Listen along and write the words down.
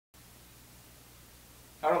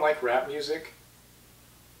I don't like rap music.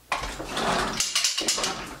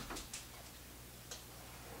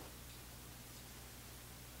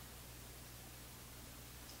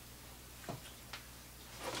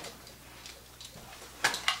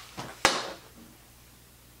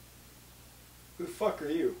 Who the fuck are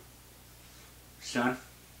you? Son,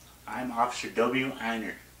 I'm Officer W.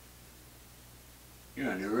 Einer.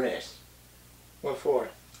 You're under arrest. What for?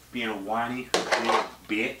 Being a whiny little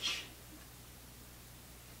bitch.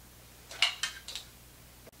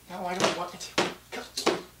 No, I don't want it.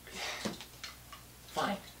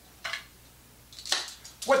 Fine.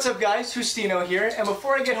 What's up, guys? Hoosteeno here, and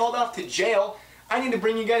before I get hauled off to jail, I need to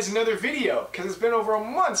bring you guys another video, because it's been over a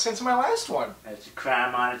month since my last one. That's a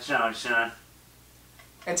crime on its own, son.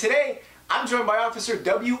 And today, I'm joined by Officer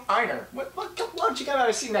W. Einer. Why don't you come out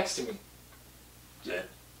and sit next to me? Yeah.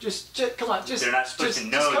 Just, come on, just... They're not supposed to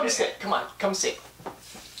know just come that. sit. Come on, come sit.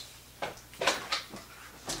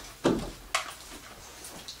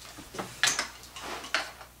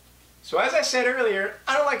 So as I said earlier,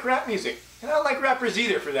 I don't like rap music. And I don't like rappers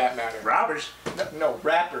either, for that matter. Robbers? No,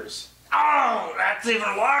 rappers. Oh, that's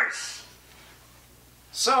even worse!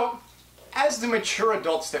 So, as the mature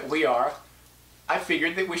adults that we are, I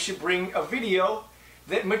figured that we should bring a video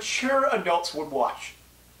that mature adults would watch.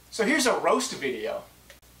 So here's a roast video.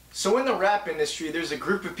 So in the rap industry, there's a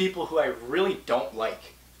group of people who I really don't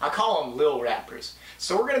like. I call them lil rappers.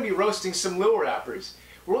 So we're going to be roasting some lil rappers.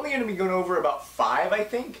 We're only going to be going over about 5, I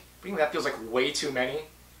think. But even that feels like way too many.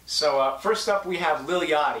 So first up we have Lil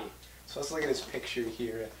Yachty. So let's look at this picture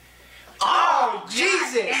here. Oh,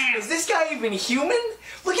 Jesus! Is this guy even human?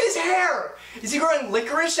 Look at his hair! Is he growing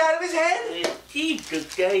licorice out of his head? Gee, good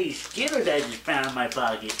guy, Skittles I just found in my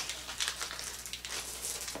pocket.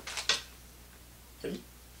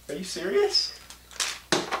 Are you serious?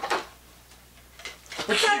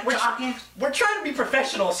 We're trying to be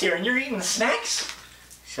professionals here, and you're eating snacks?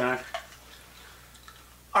 Son.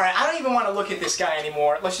 Alright, I don't even want to look at this guy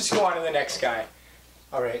anymore. Let's just go on to the next guy.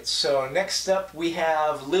 Alright, so next up we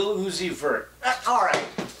have Lil Uzi Vert. Alright,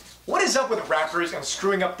 what is up with rappers and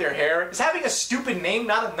screwing up their hair? Is having a stupid name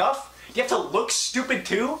not enough? You have to look stupid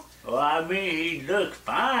too? Well, I mean, he'd look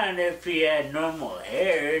fine if he had normal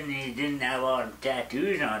hair and he didn't have all the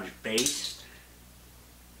tattoos on his face.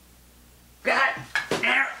 God!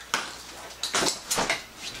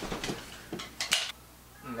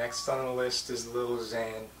 Next on the list is Lil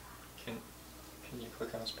Xan. Can you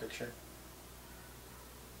click on his picture?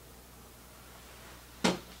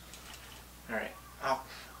 Alright. Oh,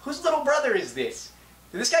 whose little brother is this?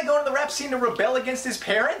 Did this guy go into the rap scene to rebel against his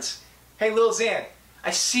parents? Hey, Lil Xan, I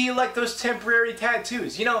see you like those temporary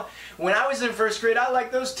tattoos. You know, when I was in first grade, I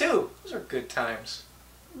liked those too. Those are good times.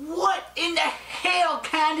 What in the hell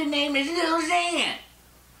kind of name is Lil Xan?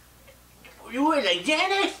 You were like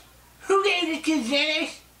Xanax? Who gave this kid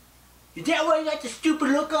Xanax? Is that why he got the stupid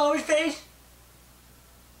look on his face?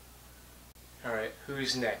 Alright,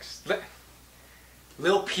 who's next?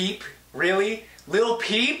 Lil Peep? Really? Lil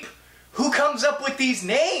Peep? Who comes up with these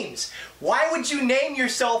names? Why would you name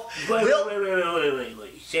yourself Wait.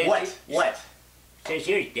 What? Says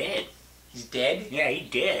here he's dead. He's dead? Yeah,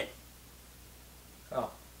 he's dead.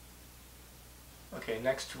 Oh. Okay,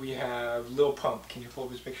 next we have Lil Pump. Can you pull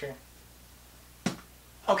up his picture?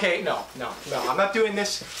 Okay, no, I'm not doing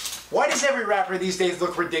this. Why does every rapper these days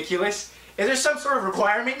look ridiculous? Is there some sort of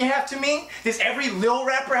requirement you have to meet? Does every lil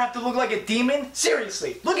rapper have to look like a demon?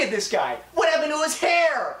 Seriously, look at this guy. What happened to his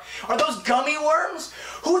hair? Are those gummy worms?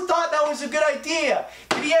 Who thought that was a good idea?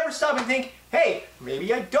 Did he ever stop and think, hey,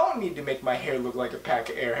 maybe I don't need to make my hair look like a pack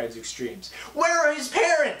of Airheads Extremes? Where are his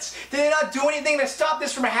parents? Did they not do anything to stop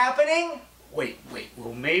this from happening? Wait.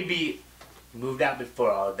 Well, maybe he moved out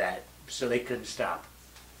before all of that, so they couldn't stop.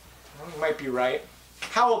 Well, you might be right.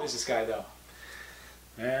 How old is this guy, though?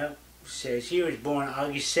 Well, says he was born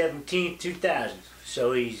August 17, 2000.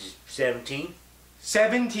 So he's 17.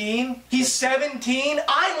 17? He's 17?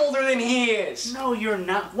 I'm older than he is. No, you're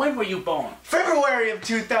not. When were you born? February of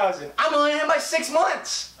 2000. I'm only in by 6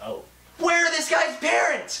 months. Oh. Where are this guy's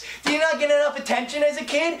parents? Did he not get enough attention as a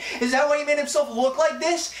kid? Is that why he made himself look like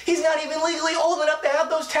this? He's not even legally old enough to have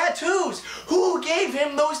those tattoos. Who gave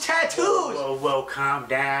him those tattoos? Whoa, calm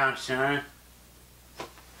down, son.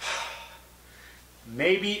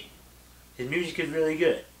 Maybe his music is really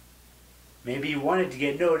good. Maybe he wanted to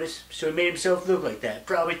get noticed, so he made himself look like that.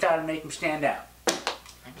 Probably thought it'd make him stand out. I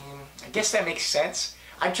mean, I guess that makes sense.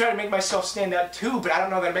 I'd try to make myself stand out too, but I don't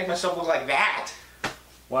know that I'd make myself look like that.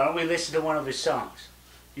 Why don't we listen to one of his songs?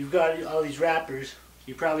 You've got all these rappers,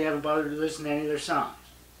 you probably haven't bothered to listen to any of their songs.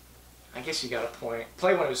 I guess you got a point.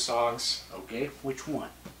 Play one of his songs. Okay, which one?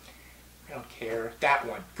 I don't care. That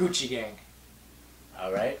one. Gucci Gang.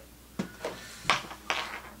 Alright.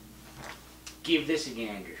 Give this a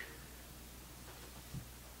gander.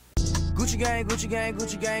 Gucci gang, Gucci gang,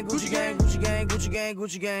 Gucci gang, Gucci gang, Gucci gang, Gucci gang,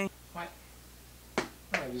 Gucci gang. What?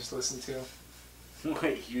 I just listened to.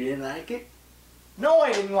 Wait, you didn't like it? No,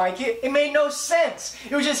 I didn't like it. It made no sense.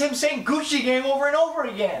 It was just him saying Gucci Gang over and over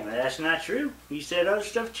again. Well, that's not true. He said other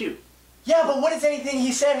stuff too. Yeah, but what does anything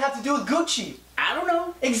he said have to do with Gucci? I don't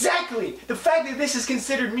know. Exactly. The fact that this is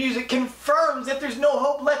considered music confirms that there's no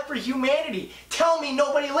hope left for humanity. Tell me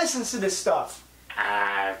nobody listens to this stuff.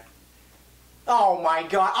 Oh my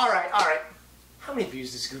god. Alright. How many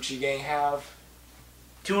views does Gucci Gang have?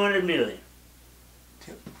 200 million.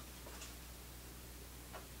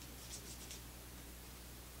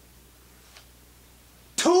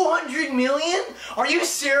 200 million? Are you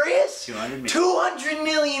serious? 200 million. 200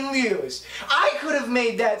 million views. I could have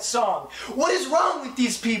made that song. What is wrong with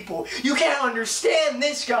these people? You can't understand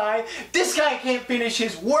this guy. This guy can't finish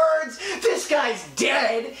his words. This guy's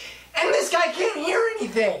dead. And this guy can't hear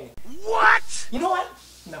anything. What? You know what?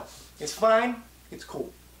 No. It's fine. It's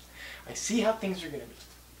cool. I see how things are going to be.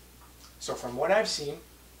 So from what I've seen,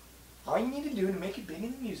 all you need to do to make it big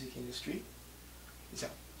in the music industry is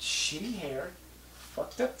have shitty hair,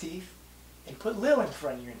 fucked up teeth, and put Lil in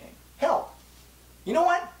front of your name. Hell, you know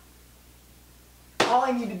what? All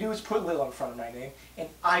I need to do is put Lil in front of my name, and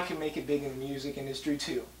I can make it big in the music industry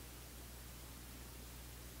too.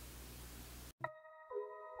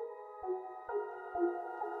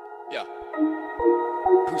 Yeah.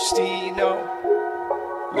 Hoosteeno,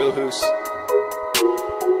 Lil Hoos,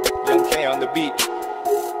 Young K on the beat.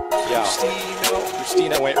 Yeah.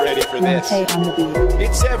 Hoosteeno ain't ready for this. On the beat.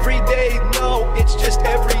 It's every day, no, it's just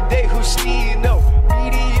every day. Hoosteeno,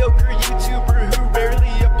 mediocre YouTuber who rarely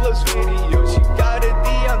uploads videos. You gotta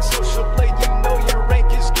be on social blade, you know your rank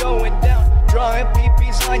is going down. Drawing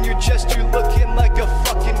peepees on your chest, you're looking like a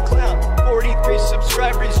fucking clown. 43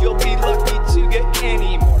 subscribers, you'll be lucky to get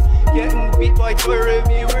any more. Getting beat by Twitter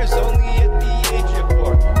viewers only at the age of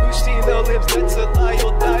 4. Hoosteeno lives, that's a lie,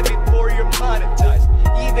 you'll die before you're monetized.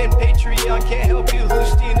 Even Patreon can't help you,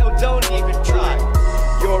 Hoosteeno, don't even try.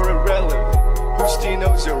 You're irrelevant,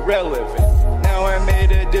 Hoosteeno's irrelevant. Now I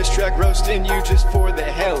made a diss track roasting you just for the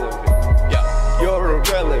hell of it. Yeah, you're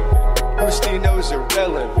irrelevant, Hoosteeno's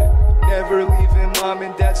irrelevant. Never leaving mom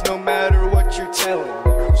and dad's no matter what you're telling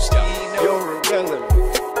me. Hoosteeno, you're irrelevant,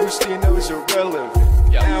 Hoosteeno's irrelevant.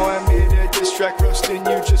 Yeah. Now I made a diss track roasting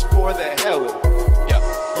you just for the hell of it.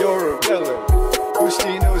 Yeah, you're irrelevant,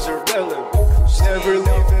 Hoosteeno's irrelevant. Never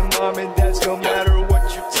leaving mom and dad's no matter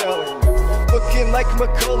what you're telling me. Looking like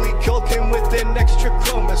Macaulay Culkin with an extra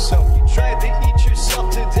chromosome. You tried to eat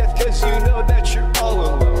yourself to death cause you know that you're all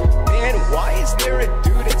alone. Man, why is there a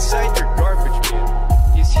dude inside your garbage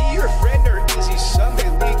can? Is he your friend or is he some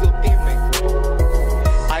illegal immigrant?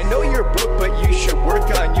 I know you're broke but you should work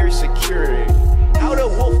on your security. How'd a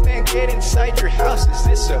wolfman get inside your house? Is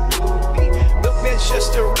this a movie? Milkman's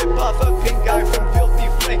just a rip-off of Pink Guy from Filthy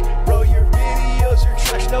Frank. Bro, your videos are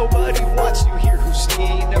trash, nobody wants you here,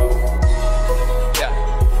 Hoosteeno.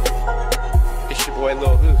 Yeah, it's your boy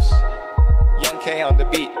Lil Hoos, Young K on the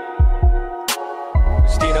beat.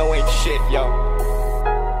 Hoosteeno ain't shit, yo.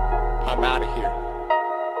 I'm out of here.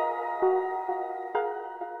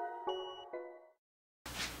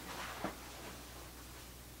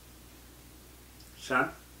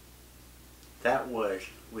 Son, that was,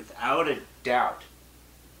 without a doubt,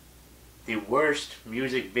 the worst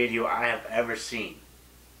music video I have ever seen.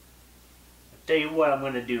 I'll tell you what I'm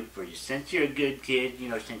going to do for you. Since you're a good kid, you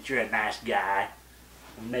know, since you're a nice guy,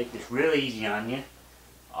 I'll make this real easy on you.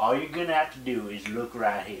 All you're going to have to do is look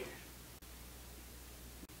right here.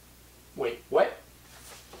 Wait, what?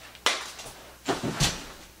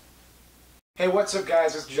 Hey, what's up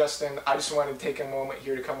guys, it's Justin. I just wanted to take a moment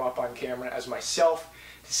here to come up on camera as myself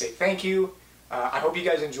to say thank you. I hope you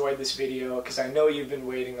guys enjoyed this video because I know you've been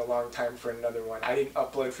waiting a long time for another one. I didn't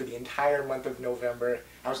upload for the entire month of November.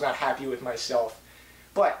 I was not happy with myself.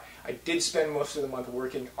 But I did spend most of the month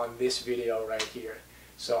working on this video right here.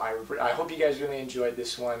 So I hope you guys really enjoyed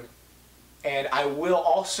this one. And I will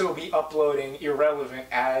also be uploading Irrelevant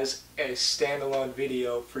as a standalone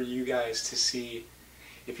video for you guys to see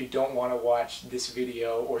if you don't want to watch this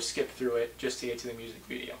video or skip through it just to get to the music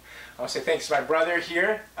video. I want to say thanks to my brother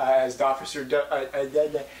here as Officer W.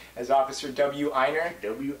 Einer.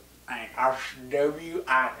 Officer W.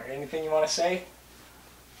 Einer. Anything you want to say?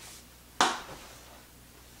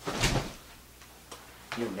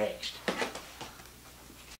 You're next.